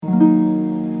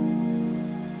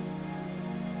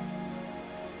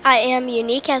I am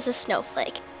unique as a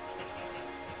snowflake.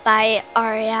 By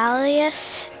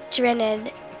Aurelias, Drinnon,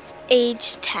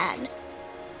 age 10.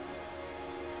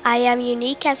 I am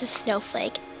unique as a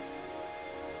snowflake.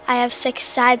 I have 6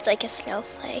 sides like a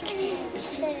snowflake.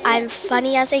 I'm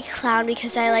funny as a clown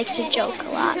because I like to joke a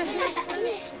lot.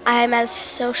 I am as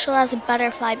social as a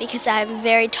butterfly because I am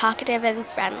very talkative and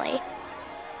friendly.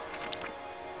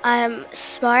 I am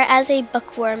smart as a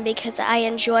bookworm because I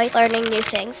enjoy learning new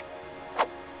things.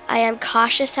 I am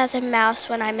cautious as a mouse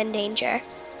when I'm in danger.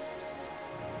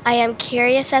 I am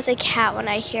curious as a cat when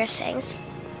I hear things.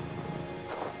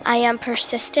 I am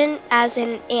persistent as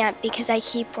an ant because I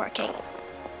keep working.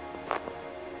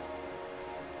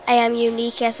 I am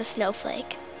unique as a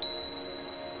snowflake.